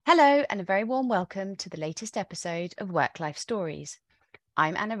Hello, and a very warm welcome to the latest episode of WorkLife Stories.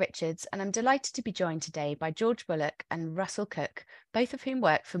 I'm Anna Richards, and I'm delighted to be joined today by George Bullock and Russell Cook, both of whom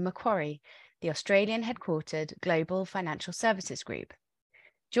work for Macquarie, the Australian headquartered global financial services group.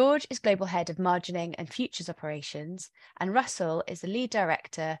 George is Global Head of Margining and Futures Operations, and Russell is the Lead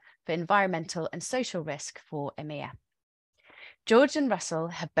Director for Environmental and Social Risk for EMEA. George and Russell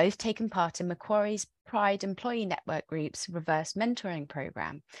have both taken part in Macquarie's Pride Employee Network Group's reverse mentoring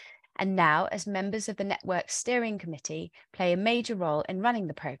programme, and now, as members of the network's steering committee, play a major role in running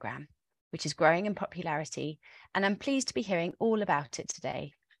the programme, which is growing in popularity, and I'm pleased to be hearing all about it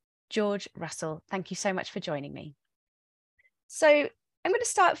today. George, Russell, thank you so much for joining me. So I'm going to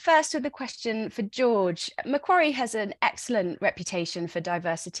start first with a question for George. Macquarie has an excellent reputation for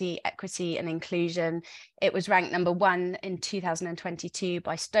diversity, equity and inclusion. It was ranked number 1 in 2022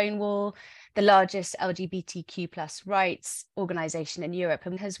 by Stonewall, the largest LGBTQ+ rights organisation in Europe,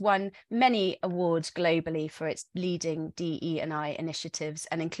 and has won many awards globally for its leading DE&I initiatives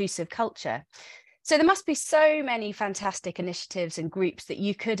and inclusive culture. So there must be so many fantastic initiatives and groups that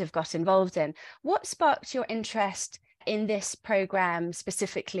you could have got involved in. What sparked your interest in this programme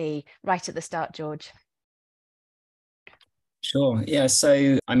specifically right at the start, George? Sure. Yeah.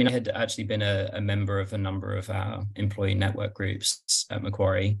 So, I had actually been a member of a number of our employee network groups at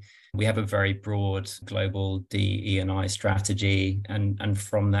Macquarie. We have a very broad global DE&I strategy. And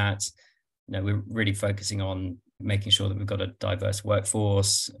from that, we're really focusing on making sure that we've got a diverse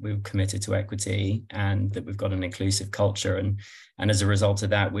workforce, we're committed to equity, and that we've got an inclusive culture. And as a result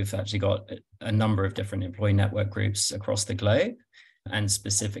of that, we've actually got a number of different employee network groups across the globe. And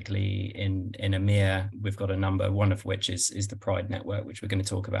specifically in EMEA, we've got a number, one of which is the Pride Network, which we're going to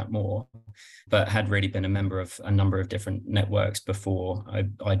talk about more, but had really been a member of a number of different networks before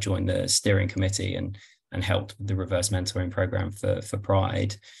I joined the steering committee and helped with the reverse mentoring program for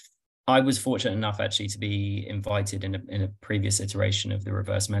Pride. I was fortunate enough actually to be invited in a previous iteration of the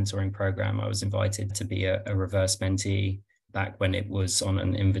reverse mentoring program. I was invited to be a reverse mentee back when it was on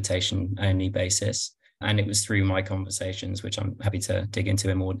an invitation only basis. And it was through my conversations, which I'm happy to dig into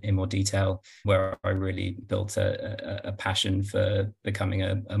in more detail, where I really built a passion for becoming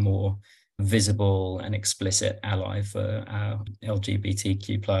a more visible and explicit ally for our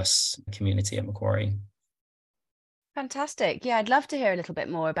LGBTQ+ community at Macquarie. Fantastic. Yeah, I'd love to hear a little bit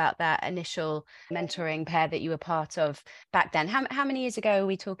more about that initial mentoring pair that you were part of back then. How many years ago are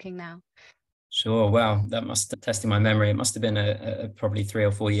we talking now? Sure. Well, that must have tested my memory. It must have been probably 3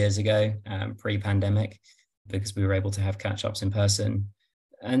 or 4 years ago, pre-pandemic, because we were able to have catch-ups in person.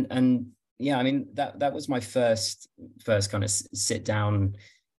 And yeah, that was my first kind of sit down,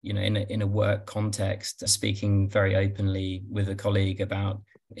 in a work context, speaking very openly with a colleague about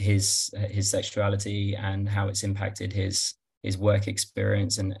his sexuality and how it's impacted his work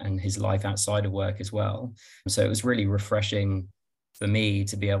experience and his life outside of work as well. So it was really refreshing for me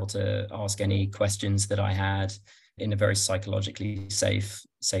to be able to ask any questions that I had in a very psychologically safe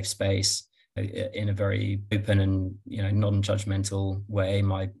space, in a very open and non-judgmental way.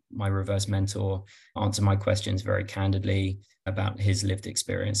 My reverse mentor answered my questions very candidly about his lived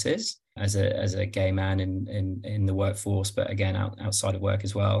experiences as a gay man in the workforce, but again outside of work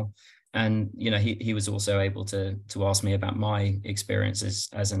as well. And he was also able to ask me about my experiences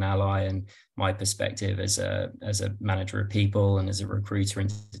as an ally and my perspective as a manager of people and as a recruiter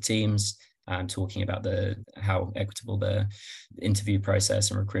into teams, talking about how equitable the interview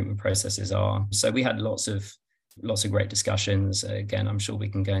process and recruitment processes are. So we had lots of great discussions. Again, I'm sure we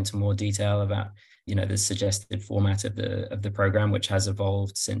can go into more detail about the suggested format of the program, which has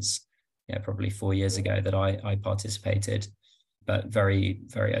evolved since probably 4 years ago that I participated. But very,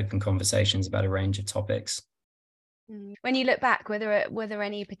 very open conversations about a range of topics. When you look back, were there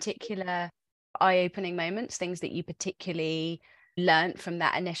any particular eye-opening moments, things that you particularly learnt from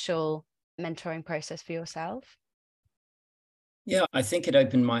that initial mentoring process for yourself? Yeah, I think it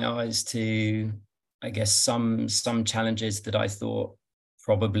opened my eyes to, I guess, some challenges that I thought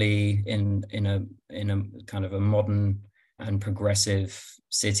probably in a kind of a modern and progressive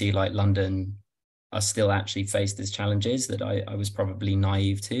city like London are still actually faced as challenges that I was probably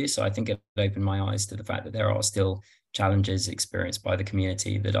naive to. So I think it opened my eyes to the fact that there are still challenges experienced by the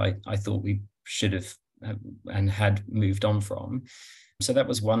community that I thought we should have and had moved on from. So that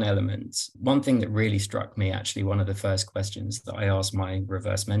was one element. One thing that really struck me, actually, one of the first questions that I asked my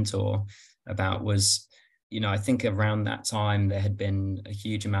reverse mentor about was, I think around that time there had been a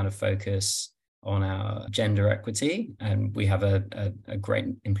huge amount of focus on our gender equity. And we have a great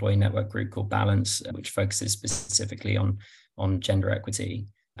employee network group called Balance, which focuses specifically on gender equity.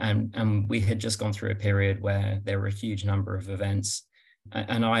 And we had just gone through a period where there were a huge number of events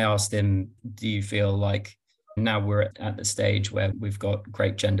And I asked him, do you feel like now we're at the stage where we've got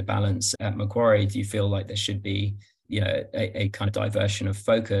great gender balance at Macquarie, do you feel like there should be, a kind of diversion of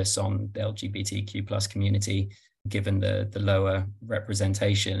focus on the LGBTQ plus community, given the lower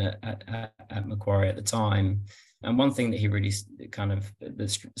representation at Macquarie at the time? And one thing that he really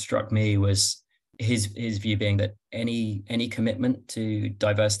that struck me was his view being that any commitment to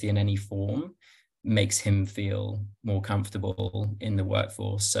diversity in any form makes him feel more comfortable in the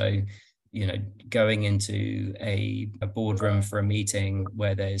workforce. So, going into a boardroom for a meeting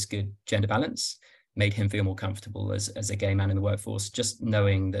where there's good gender balance made him feel more comfortable as a gay man in the workforce, just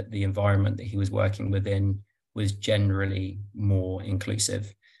knowing that the environment that he was working within was generally more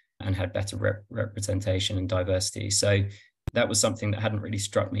inclusive and had better representation and diversity. So that was something that hadn't really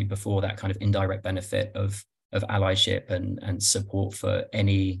struck me before, that kind of indirect benefit of allyship and support for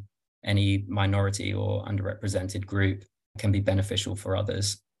any minority or underrepresented group can be beneficial for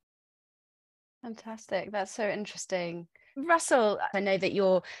others. Fantastic. That's so interesting. Russell, I know that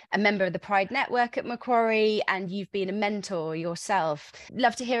you're a member of the Pride Network at Macquarie and you've been a mentor yourself.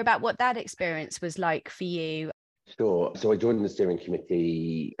 Love to hear about what that experience was like for you. Sure. So I joined the steering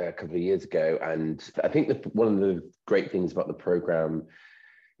committee a couple of years ago, and I think that one of the great things about the programme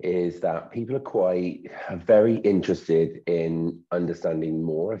is that people are very interested in understanding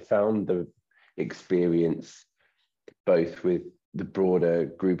more. I found the experience both with the broader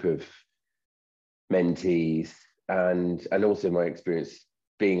group of mentees and also my experience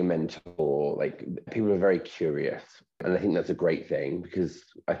being a mentor, like people are very curious. And I think that's a great thing, because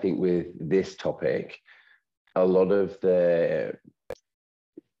I think with this topic, a lot of the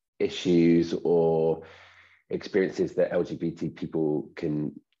issues or experiences that LGBT people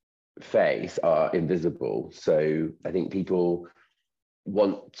can face are invisible. So I think people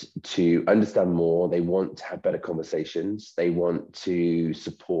want to understand more, they want to have better conversations, they want to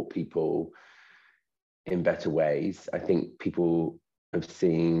support people in better ways. I think people have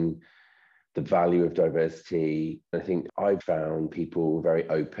seen the value of diversity. I think I've found people very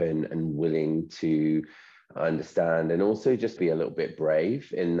open and willing to understand, and also just be a little bit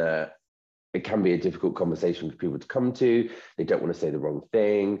brave in that it can be a difficult conversation for people to come to. They don't want to say the wrong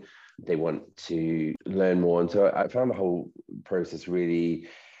thing. They want to learn more. And so I found the whole process really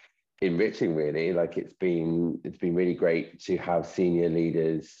enriching, really. Like it's been really great to have senior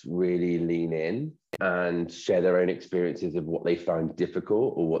leaders really lean in and share their own experiences of what they find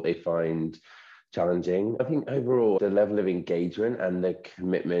difficult or what they find challenging. I think overall, the level of engagement and the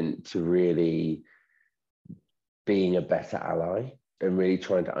commitment to really being a better ally and really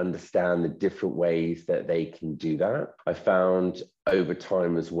trying to understand the different ways that they can do that. I found over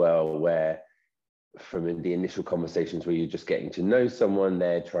time as well, where from the initial conversations where you're just getting to know someone,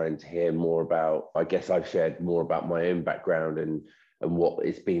 they're trying to hear more about, I guess I've shared more about my own background and what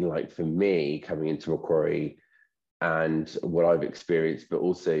it's been like for me coming into Macquarie and what I've experienced, but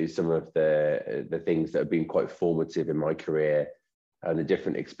also some of the things that have been quite formative in my career and the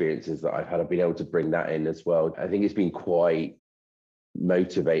different experiences that I've had. I've been able to bring that in as well. I think it's been quite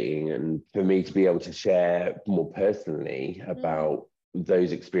motivating, and for me to be able to share more personally about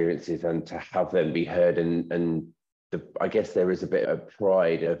those experiences and to have them be heard, and I guess there is a bit of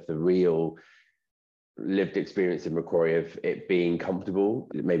pride of the real lived experience in Macquarie of it being comfortable.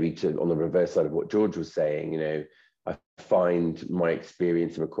 Maybe on the reverse side of what George was saying, I find my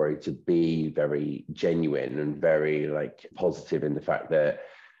experience in Macquarie to be very genuine and very positive in the fact that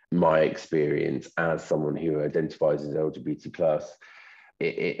my experience as someone who identifies as LGBT plus,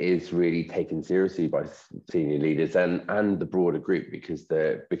 it is really taken seriously by senior leaders and the broader group, because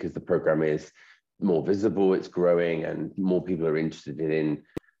the program is more visible, it's growing, and more people are interested in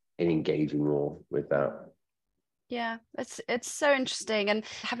engaging more with that. Yeah, it's so interesting. And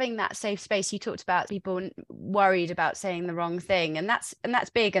having that safe space, you talked about people worried about saying the wrong thing, and that's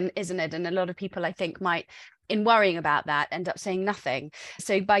big, and isn't it? And a lot of people, I think, might, in worrying about that, end up saying nothing.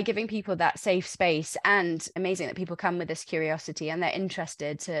 So by giving people that safe space, and amazing that people come with this curiosity and they're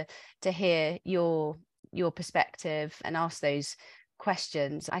interested to hear your perspective and ask those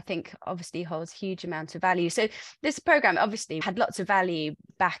questions, I think obviously holds huge amount of value. So this program obviously had lots of value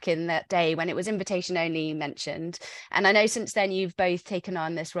back in that day when it was invitation only, you mentioned, and I know since then you've both taken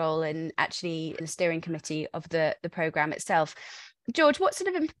on this role in actually the steering committee of the program itself. George, what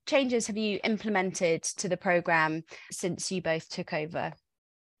sort of changes have you implemented to the program since you both took over?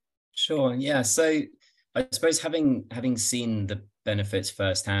 Sure, yeah. So I suppose having seen the benefits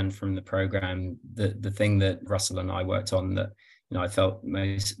firsthand from the program, the thing that Russell and I worked on that I felt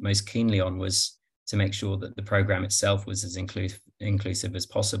most keenly on was to make sure that the program itself was as inclusive as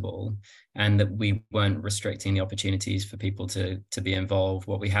possible, and that we weren't restricting the opportunities for people to be involved.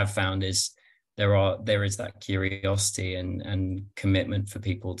 What we have found is there is that curiosity and commitment for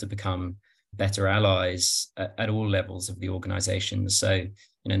people to become better allies at all levels of the organization. So,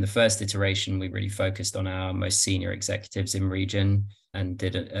 in the first iteration, we really focused on our most senior executives in region and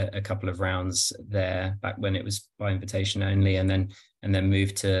did a couple of rounds there back when it was by invitation only, and then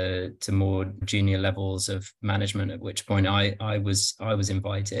moved to more junior levels of management, at which point I was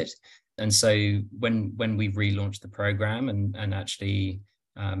invited. And so when we relaunched the program and actually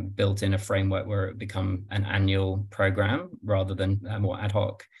built in a framework where it would become an annual program rather than more ad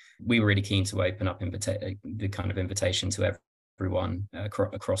hoc, we were really keen to open up the kind of invitation to everyone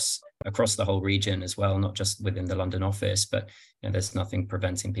across the whole region as well, not just within the London office, but there's nothing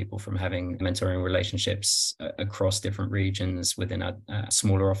preventing people from having mentoring relationships across different regions within our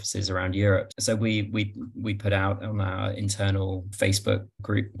smaller offices around Europe. So we put out on our internal Facebook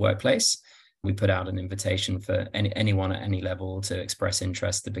group Workplace, we put out an invitation for anyone at any level to express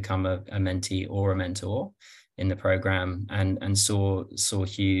interest to become a mentee or a mentor in the program, and saw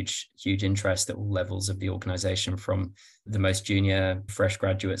huge interest at all levels of the organization, from the most junior fresh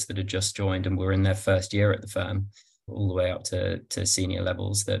graduates that had just joined and were in their first year at the firm, all the way up to senior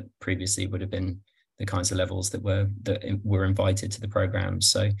levels that previously would have been the kinds of levels that were invited to the program.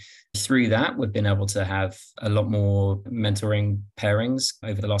 So through that, we've been able to have a lot more mentoring pairings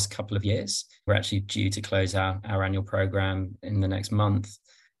over the last couple of years. We're actually due to close our annual program in the next month,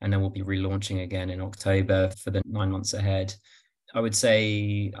 and then we'll be relaunching again in October for the 9 months ahead. I would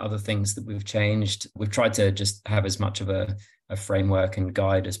say other things that we've changed, we've tried to just have as much of a framework and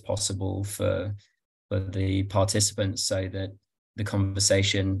guide as possible for the participants, so that the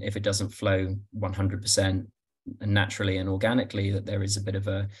conversation, if it doesn't flow 100% naturally and organically, that there is a bit of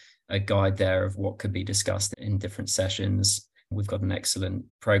a guide there of what could be discussed in different sessions. We've got an excellent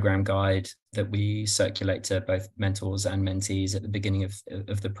program guide that we circulate to both mentors and mentees at the beginning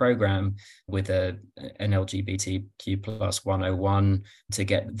of the program, with an LGBTQ plus 101 to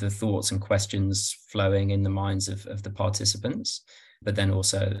get the thoughts and questions flowing in the minds of the participants, but then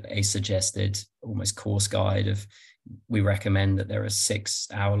also a suggested almost course guide of, we recommend that there are 6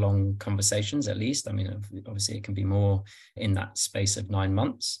 hour-long conversations at least. I mean, obviously it can be more in that space of 9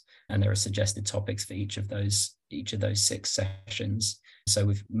 months, and there are suggested topics for each of those 6 sessions. So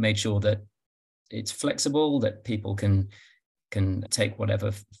we've made sure that it's flexible, that people can take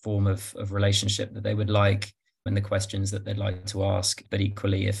whatever form of relationship that they would like, and the questions that they'd like to ask. But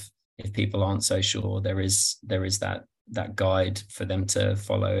equally, if people aren't so sure, there is that guide for them to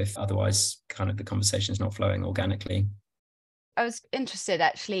follow, if otherwise kind of the conversation is not flowing organically. I was interested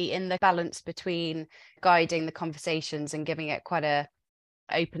actually in the balance between guiding the conversations and giving it quite a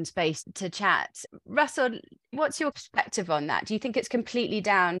open space to chat. Russell, what's your perspective on that? Do you think it's completely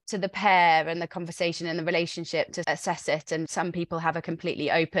down to the pair and the conversation and the relationship to assess it, and some people have a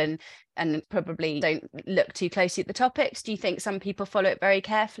completely open and probably don't look too closely at the topics? Do you think some people follow it very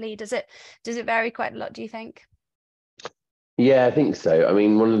carefully? Does it vary quite a lot, do you think? Yeah, I think so. I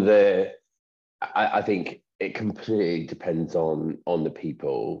mean, I think it completely depends on the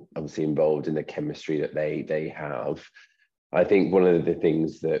people obviously involved in the chemistry that they have. I think one of the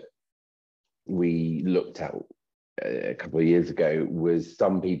things that we looked at a couple of years ago was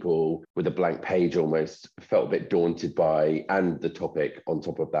some people with a blank page almost felt a bit daunted by, and the topic on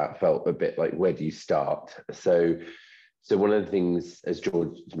top of that felt a bit like, where do you start? So one of the things, as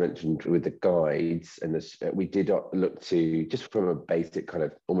George mentioned, with the guides and this, we did look to, just from a basic kind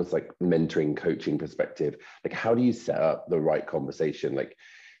of almost like mentoring coaching perspective, like how do you set up the right conversation? Like,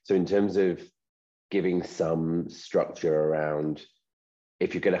 so in terms of giving some structure around,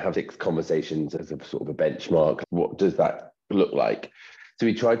 if you're going to have 6 conversations as a sort of a benchmark, what does that look like? So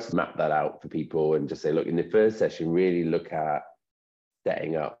we tried to map that out for people and just say, look, in the first session, really look at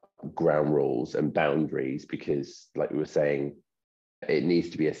setting up ground rules and boundaries, because like we were saying, it needs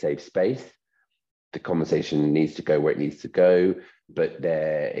to be a safe space. The conversation needs to go where it needs to go, but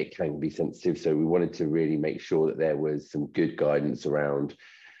it can be sensitive. So we wanted to really make sure that there was some good guidance around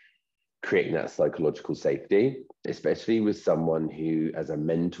creating that psychological safety, especially with someone who, as a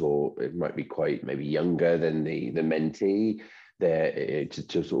mentor, it might be quite maybe younger than the mentee, there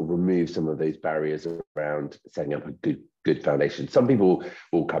to sort of remove some of those barriers around setting up a good foundation. Some people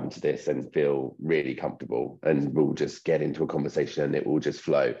will come to this and feel really comfortable and will just get into a conversation and it will just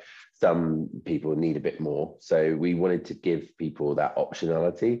flow. Some people need a bit more. So we wanted to give people that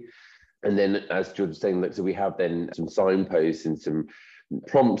optionality. And then, as George was saying, look, so we have then some signposts and some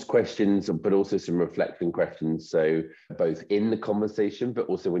prompt questions, but also some reflection questions. So both in the conversation, but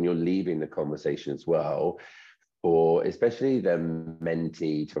also when you're leaving the conversation as well, for especially the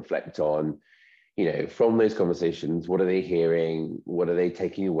mentee to reflect on, from those conversations, what are they hearing? What are they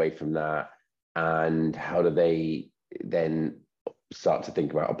taking away from that? And how do they then start to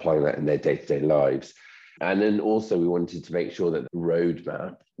think about applying that in their day-to-day lives? And then also we wanted to make sure that the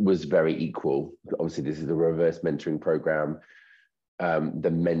roadmap was very equal. Obviously, this is a reverse mentoring program.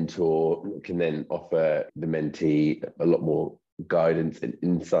 The mentor can then offer the mentee a lot more guidance and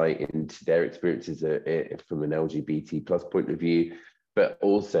insight into their experiences from an LGBT plus point of view. But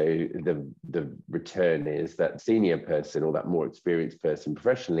also the return is that senior person or that more experienced person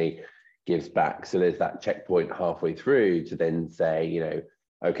professionally gives back. So there's that checkpoint halfway through to then say,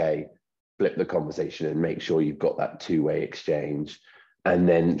 okay, flip the conversation and make sure you've got that two-way exchange. And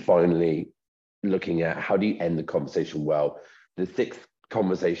then finally, looking at how do you end the conversation well. The sixth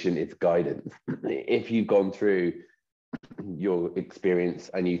conversation is guidance. If you've gone through your experience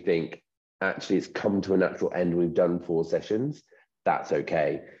and you think, actually, it's come to a natural end, we've done 4 sessions, that's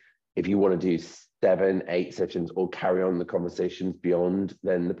okay. If you want to do 7, 8 sessions or carry on the conversations beyond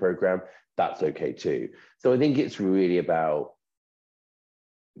then the program, that's okay too. So I think it's really about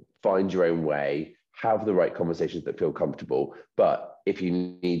find your own way, have the right conversations that feel comfortable. But if you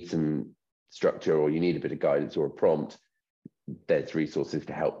need some structure or you need a bit of guidance or a prompt, there's resources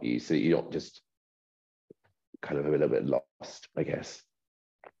to help you so that you're not just kind of a little bit lost, I guess.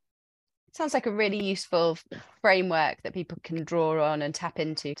 Sounds like a really useful framework that people can draw on and tap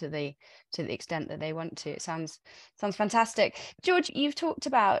into to the extent that they want to. It sounds fantastic. George, you've talked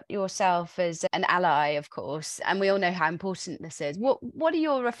about yourself as an ally, of course, and we all know how important this is. What are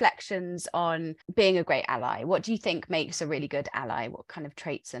your reflections on being a great ally? What do you think makes a really good ally? What kind of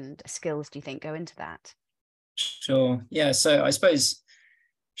traits and skills do you think go into that? Sure. Yeah. So I suppose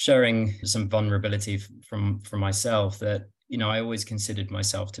sharing some vulnerability from myself that, I always considered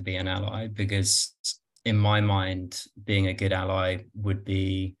myself to be an ally, because in my mind, being a good ally would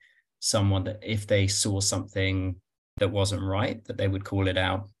be someone that if they saw something that wasn't right, that they would call it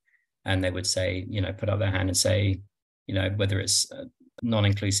out and they would say, put up their hand and say, whether it's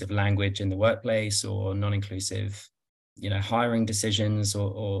non-inclusive language in the workplace or non-inclusive, hiring decisions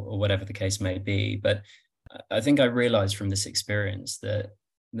or whatever the case may be. But I think I realized from this experience that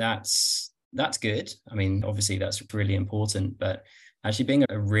that's good. I mean, obviously that's really important, but actually being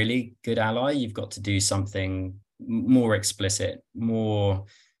a really good ally, you've got to do something more explicit, more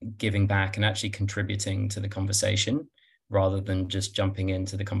giving back and actually contributing to the conversation rather than just jumping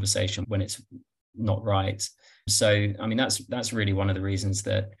into the conversation when it's not right. So, I mean, that's really one of the reasons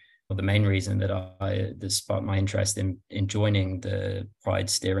or the main reason that sparked my interest in joining the Pride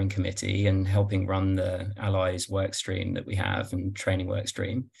Steering Committee and helping run the Allies work stream that we have and training work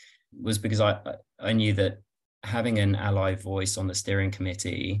stream, was because I knew that having an ally voice on the steering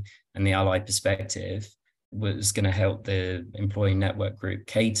committee and the ally perspective was going to help the employee network group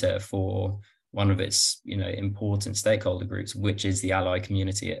cater for one of its important stakeholder groups, which is the ally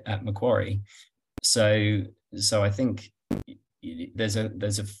community at Macquarie. So I think there's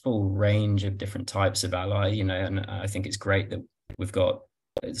a full range of different types of ally, and I think it's great that we've got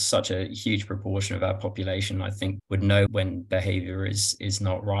such a huge proportion of our population, I think, would know when behavior is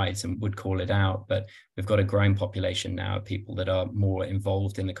not right and would call it out. But we've got a growing population now of people that are more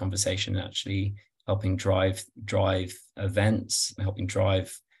involved in the conversation, actually helping drive events, helping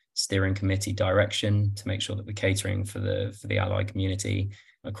drive steering committee direction to make sure that we're catering for the ally community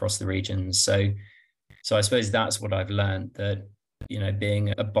across the regions. So I suppose that's what I've learned, that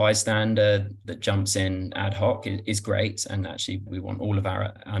being a bystander that jumps in ad hoc is great, and actually we want all of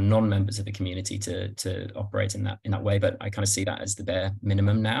our non-members of the community to operate in that way. But I kind of see that as the bare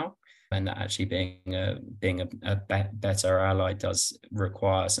minimum now, and that actually being a better ally does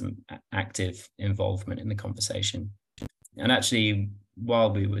require some active involvement in the conversation. And actually,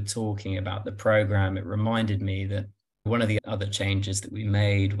 while we were talking about the program, it reminded me that one of the other changes that we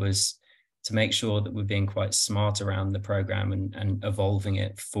made was to make sure that we're being quite smart around the program and evolving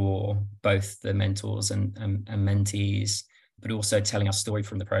it for both the mentors and mentees, but also telling our story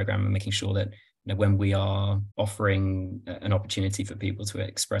from the program and making sure that when we are offering an opportunity for people to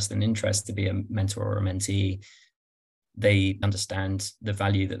express an interest to be a mentor or a mentee, they understand the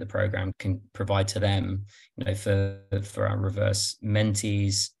value that the program can provide to them. For our reverse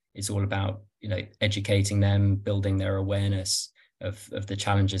mentees, it's all about educating them, building their awareness of the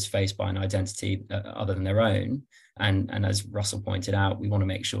challenges faced by an identity other than their own. And as Russell pointed out, we want to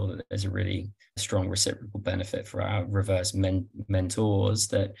make sure that there's a really strong reciprocal benefit for our reverse mentors,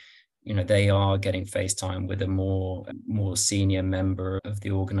 that they are getting face time with a more senior member of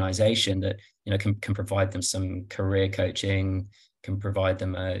the organization that can provide them some career coaching, can provide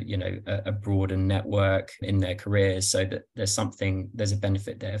them a broader network in their careers, so that there's a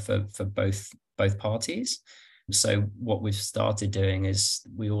benefit there for both parties. So what we've started doing is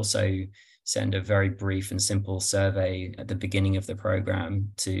we also send a very brief and simple survey at the beginning of the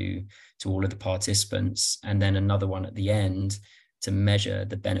program to all of the participants, and then another one at the end to measure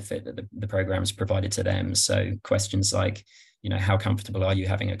the benefit that the program has provided to them. So questions like, how comfortable are you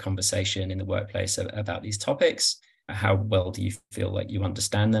having a conversation in the workplace about these topics? How well do you feel like you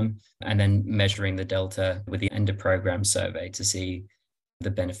understand them? And then measuring the delta with the end of program survey to see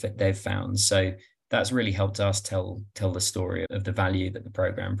the benefit they've found. So that's really helped us tell the story of the value that the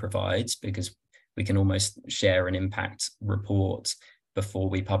program provides, because we can almost share an impact report before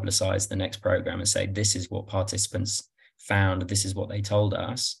we publicize the next program and say, this is what participants found, this is what they told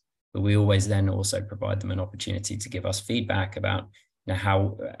us. But we always then also provide them an opportunity to give us feedback about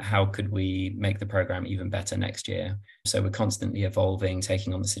how could we make the program even better next year. So we're constantly evolving,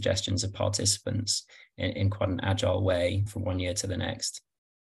 taking on the suggestions of participants in quite an agile way from one year to the next.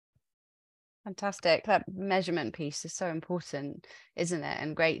 Fantastic. That measurement piece is so important, isn't it?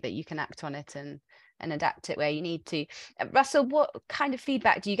 And great that you can act on it and adapt it where you need to. Russell, what kind of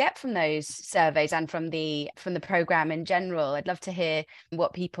feedback do you get from those surveys and from the program in general? I'd love to hear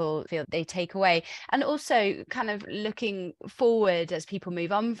what people feel they take away. And also kind of looking forward as people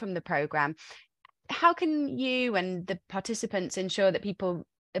move on from the program, how can you and the participants ensure that people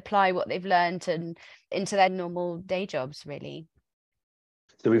apply what they've learned and into their normal day jobs, really?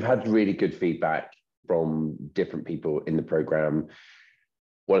 So we've had really good feedback from different people in the program.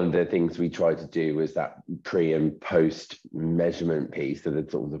 One of the things we tried to do was that pre and post measurement piece, so the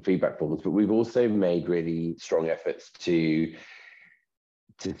sort of the feedback forms, but we've also made really strong efforts to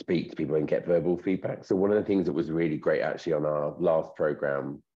speak to people and get verbal feedback. So one of the things that was really great actually on our last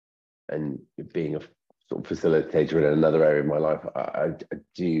program, and being a sort of facilitator in another area of my life, I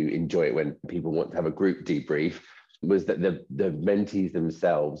do enjoy it when people want to have a group debrief, was that the mentees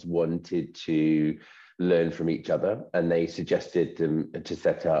themselves wanted to learn from each other, and they suggested them to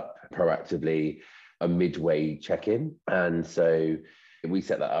set up proactively a midway check-in. And so we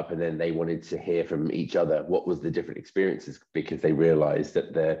set that up, and then they wanted to hear from each other what was the different experiences, because they realized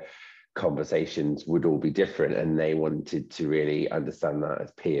that the conversations would all be different, and they wanted to really understand that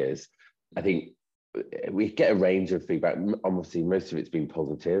as peers. I think we get a range of feedback. Obviously, most of it's been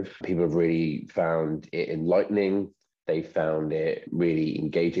positive. People have really found it enlightening. They found it really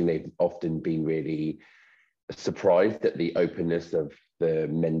engaging. They've often been really surprised at the openness of the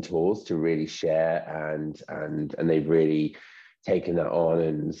mentors to really share, and they've really taken that on.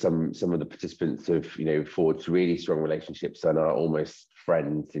 And some of the participants have forged really strong relationships and are almost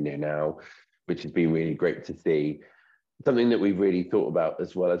friends now, which has been really great to see. Something that we've really thought about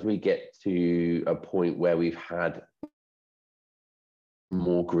as well, as we get to a point where we've had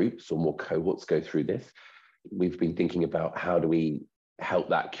more groups or more cohorts go through this, we've been thinking about how do we help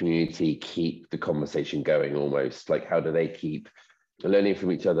that community keep the conversation going, almost like how do they keep learning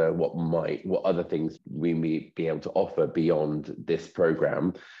from each other, what other things we may be able to offer beyond this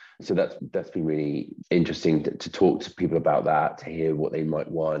program. So that's been really interesting to talk to people about that, to hear what they might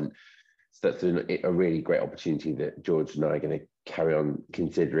want. So that's a really great opportunity that George and I are going to carry on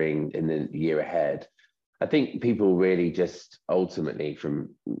considering in the year ahead. I think people really just ultimately,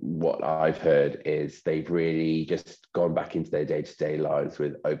 from what I've heard, is they've really just gone back into their day-to-day lives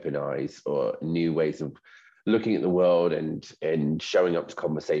with open eyes, or new ways of looking at the world and showing up to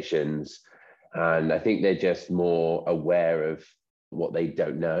conversations. And I think they're just more aware of what they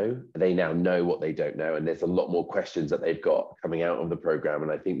don't know. They now know what they don't know, and there's a lot more questions that they've got coming out of the program.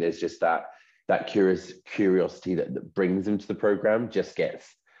 And I think there's just that curiosity that brings them to the program just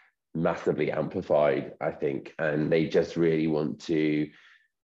gets massively amplified, I think, and they just really want to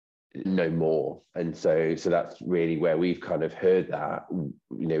know more. And so that's really where we've kind of heard that,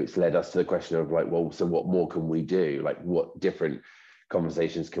 it's led us to the question of like, well, so what more can we do? Like, what different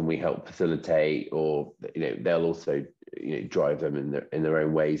conversations can we help facilitate? Or they'll also drive them in their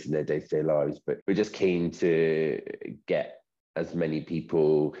own ways in their day-to-day lives. But we're just keen to get as many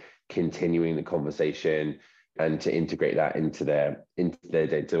people continuing the conversation and to integrate that into their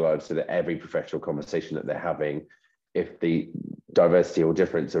day-to-day lives, so that every professional conversation that they're having, if the diversity or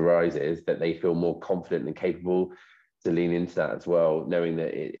difference arises, that they feel more confident and capable to lean into that as well, knowing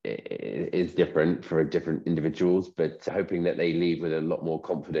that it is different for different individuals, but hoping that they leave with a lot more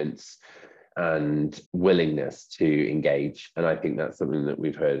confidence and willingness to engage. And I think that's something that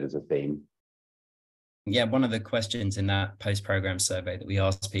we've heard as a theme. Yeah, one of the questions in that post-program survey that we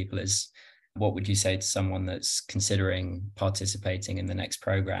asked people is, what would you say to someone that's considering participating in the next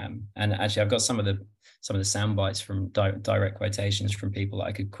program? And actually, I've got some of the sound bites from direct quotations from people that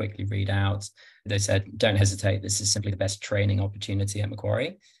I could quickly read out. They said, "Don't hesitate. This is simply the best training opportunity at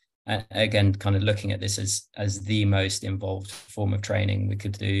Macquarie." Again, kind of looking at this as the most involved form of training. We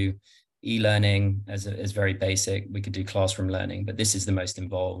could do e-learning as very basic. We could do classroom learning, but this is the most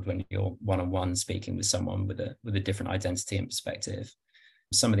involved when you're one-on-one speaking with someone with a different identity and perspective.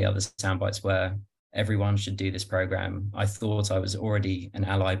 Some of the other sound bites were, everyone should do this program. I thought I was already an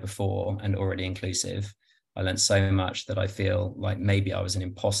ally before and already inclusive. I learned so much that I feel like maybe I was an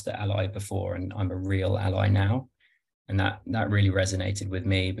imposter ally before and I'm a real ally now. And that really resonated with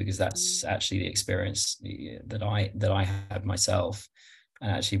me, because that's actually the experience that I had myself,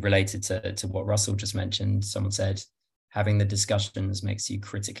 and actually related to what Russell just mentioned. Someone said, having the discussions makes you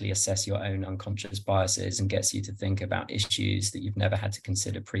critically assess your own unconscious biases and gets you to think about issues that you've never had to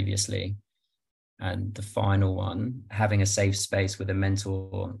consider previously. And the final one, having a safe space with a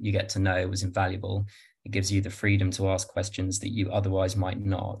mentor you get to know, was invaluable. It gives you the freedom to ask questions that you otherwise might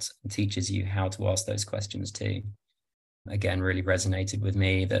not, and teaches you how to ask those questions too. Again, really resonated with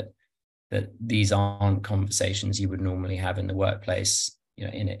me that these aren't conversations you would normally have in the workplace,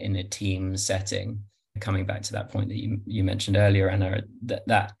 in a team setting. Coming back to that point that you mentioned earlier, Anna,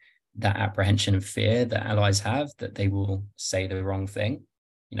 that apprehension and fear that allies have, that they will say the wrong thing,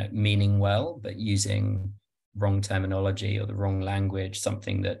 meaning well, but using wrong terminology or the wrong language,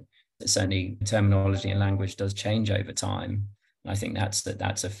 something that certainly terminology and language does change over time. And I think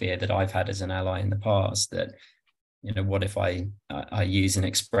that's a fear that I've had as an ally in the past, that, what if I use an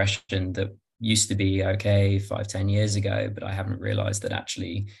expression that used to be okay 5-10 years ago, but I haven't realized that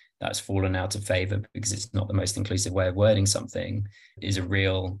actually that's fallen out of favor because it's not the most inclusive way of wording something, is a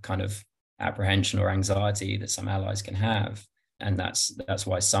real kind of apprehension or anxiety that some allies can have. And that's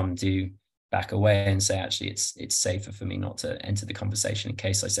why some do back away and say, actually, it's safer for me not to enter the conversation in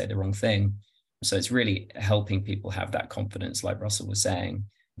case I say the wrong thing. So it's really helping people have that confidence, like Russell was saying,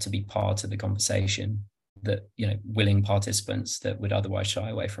 to be part of the conversation, that, willing participants that would otherwise shy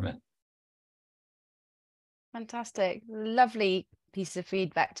away from it. Fantastic. Lovely piece of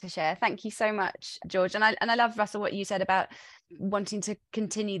feedback to share. Thank you so much, George. And I love, Russell, what you said about wanting to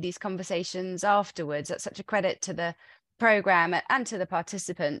continue these conversations afterwards. That's such a credit to the program and to the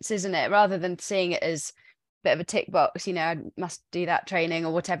participants, isn't it? Rather than seeing it as a bit of a tick box, I must do that training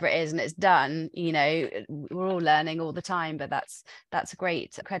or whatever it is and it's done. We're all learning all the time, but that's a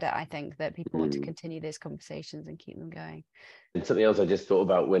great credit, I think, that people want to continue these conversations and keep them going. And something else I just thought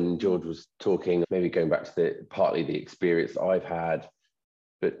about when George was talking, maybe going back to partly the experience I've had,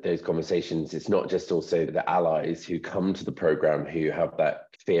 but those conversations, it's not just also the allies who come to the program who have that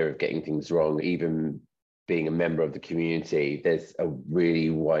fear of getting things wrong, even being a member of the community. There's a really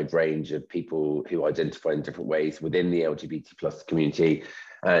wide range of people who identify in different ways within the LGBT plus community.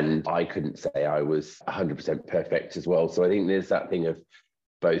 And I couldn't say I was 100% perfect as well. So I think there's that thing of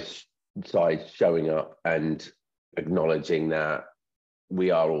both sides showing up and acknowledging that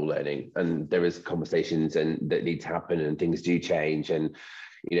we are all learning, and there is conversations and that need to happen, and things do change, and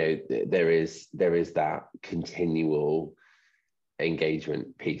there is that continual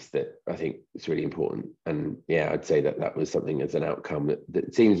engagement piece that I think is really important. And yeah, I'd say that was something as an outcome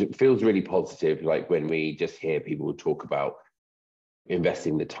that feels really positive. Like when we just hear people talk about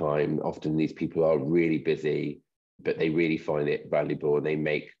investing the time, often these people are really busy, but they really find it valuable, and they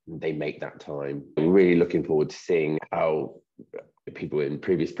make that time. I'm really looking forward to seeing how people in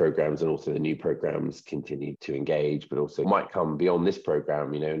previous programs and also the new programs continue to engage, but also might come beyond this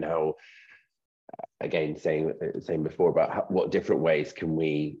program, and how, again, saying before about what different ways can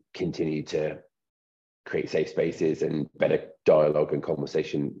we continue to create safe spaces and better dialogue and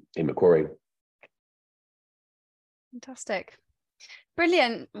conversation in Macquarie. Fantastic.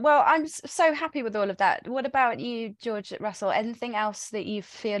 Brilliant. Well, I'm so happy with all of that. What about you, George, Russell? Anything else that you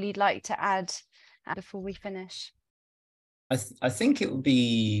feel you'd like to add before we finish? I think it would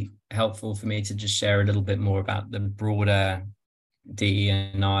be helpful for me to just share a little bit more about the broader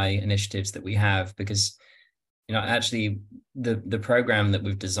DE&I initiatives that we have, because actually the program that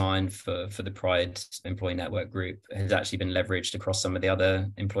we've designed for the Pride Employee Network Group has actually been leveraged across some of the other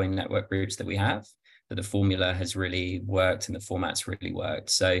employee network groups that we have. That the formula has really worked and the format's really worked.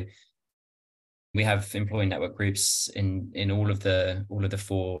 So we have employee network groups in all of the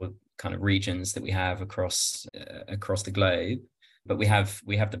 4 kind of regions that we have across the globe. But we have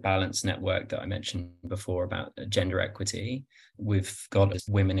the Balance Network that I mentioned before about gender equity. We've got a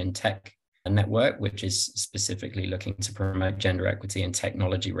Women in Tech network, which is specifically looking to promote gender equity in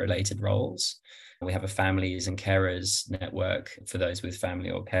technology related roles. We have a families and carers network for those with family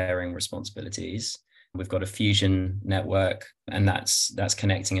or caring responsibilities. We've got a fusion network, and that's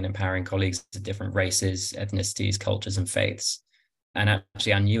connecting and empowering colleagues of different races, ethnicities, cultures, and faiths. And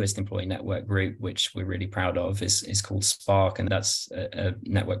actually, our newest employee network group, which we're really proud of, is called Spark, and that's a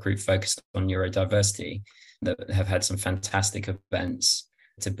network group focused on neurodiversity that have had some fantastic events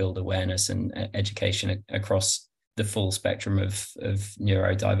to build awareness and education across the full spectrum of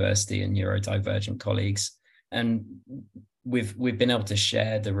neurodiversity and neurodivergent colleagues. And we've been able to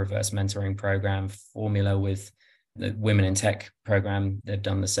share the reverse mentoring program formula with the Women in Tech program. They've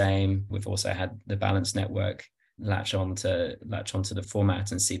done the same. We've also had the Balance Network latch onto the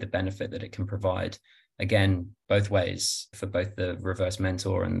format and see the benefit that it can provide. Again, both ways for both the reverse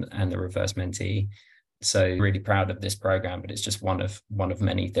mentor and the reverse mentee. So really proud of this program, but it's just one of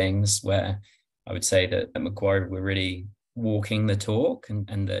many things where I would say that at Macquarie, we're really walking the talk,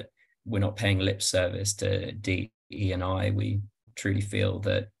 and that we're not paying lip service to DE&I. We truly feel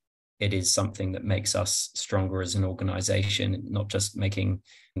that it is something that makes us stronger as an organization, not just making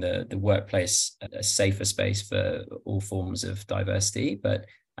the workplace a safer space for all forms of diversity, but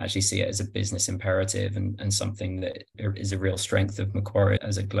actually see it as a business imperative and something that is a real strength of Macquarie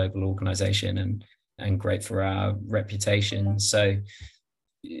as a global organization and great for our reputation. So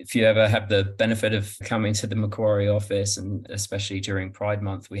if you ever have the benefit of coming to the Macquarie office, and especially during Pride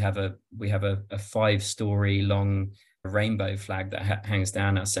Month, we have a 5-story long rainbow flag that hangs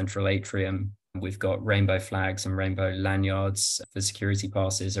down our central atrium. We've got rainbow flags and rainbow lanyards for security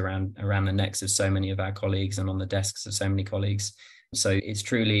passes around the necks of so many of our colleagues and on the desks of so many colleagues. So it's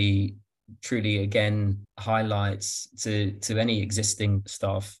truly again highlights to any existing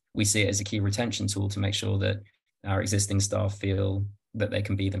staff. We see it as a key retention tool to make sure that our existing staff feel that they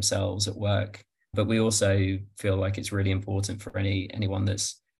can be themselves at work. But we also feel like it's really important for anyone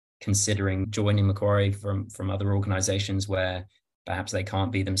that's considering joining Macquarie from other organizations where perhaps they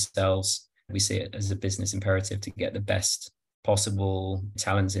can't be themselves. We see it as a business imperative to get the best possible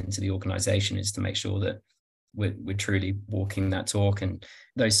talents into the organization, is to make sure that we're truly walking that talk. And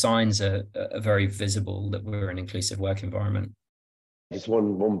those signs are very visible that we're an inclusive work environment. Just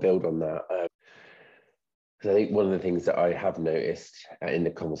one build on that. I think one of the things that I have noticed in the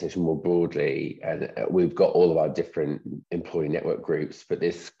conversation more broadly, and we've got all of our different employee network groups, but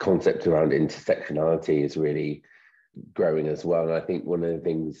this concept around intersectionality is really growing as well. And I think one of the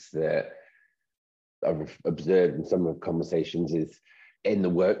things that I've observed in some of the conversations is in the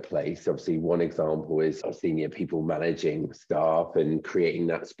workplace. Obviously, one example is senior people managing staff and creating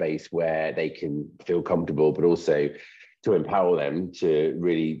that space where they can feel comfortable, but also to empower them to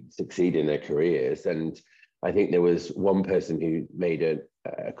really succeed in their careers. And I think there was one person who made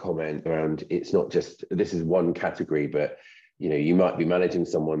a comment around, it's not just, this is one category, but you might be managing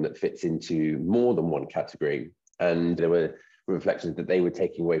someone that fits into more than one category. And there were reflections that they were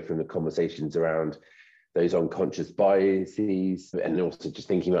taking away from the conversations around those unconscious biases, and also just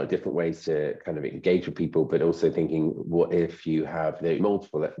thinking about different ways to kind of engage with people, but also thinking, what if you have the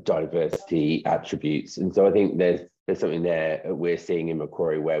multiple diversity attributes? And so I think there's something there we're seeing in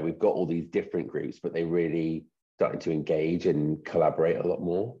Macquarie where we've got all these different groups, but they really starting to engage and collaborate a lot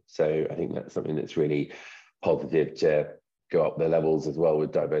more. So I think that's something that's really positive to go up the levels as well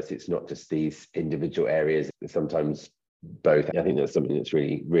with diversity. It's not just these individual areas, sometimes both. I think that's something that's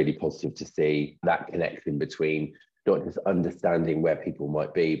really, really positive to see, that connection between not just understanding where people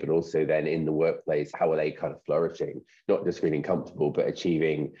might be, but also then in the workplace, how are they kind of flourishing, not just feeling comfortable, but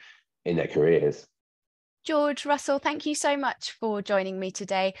achieving in their careers. George, Russell, thank you so much for joining me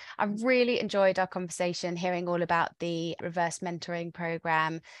today. I've really enjoyed our conversation, hearing all about the reverse mentoring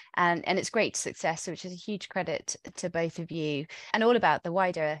program and its great success, which is a huge credit to both of you, and all about the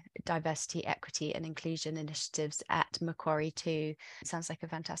wider diversity, equity and inclusion initiatives at Macquarie too. It sounds like a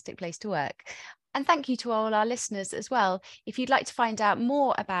fantastic place to work. And thank you to all our listeners as well. If you'd like to find out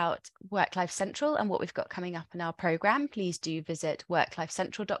more about WorkLife Central and what we've got coming up in our programme, please do visit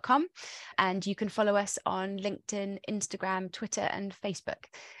worklifecentral.com. And you can follow us on LinkedIn, Instagram, Twitter and Facebook.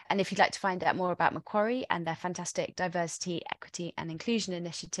 And if you'd like to find out more about Macquarie and their fantastic diversity, equity and inclusion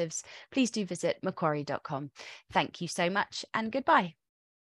initiatives, please do visit macquarie.com. Thank you so much and goodbye.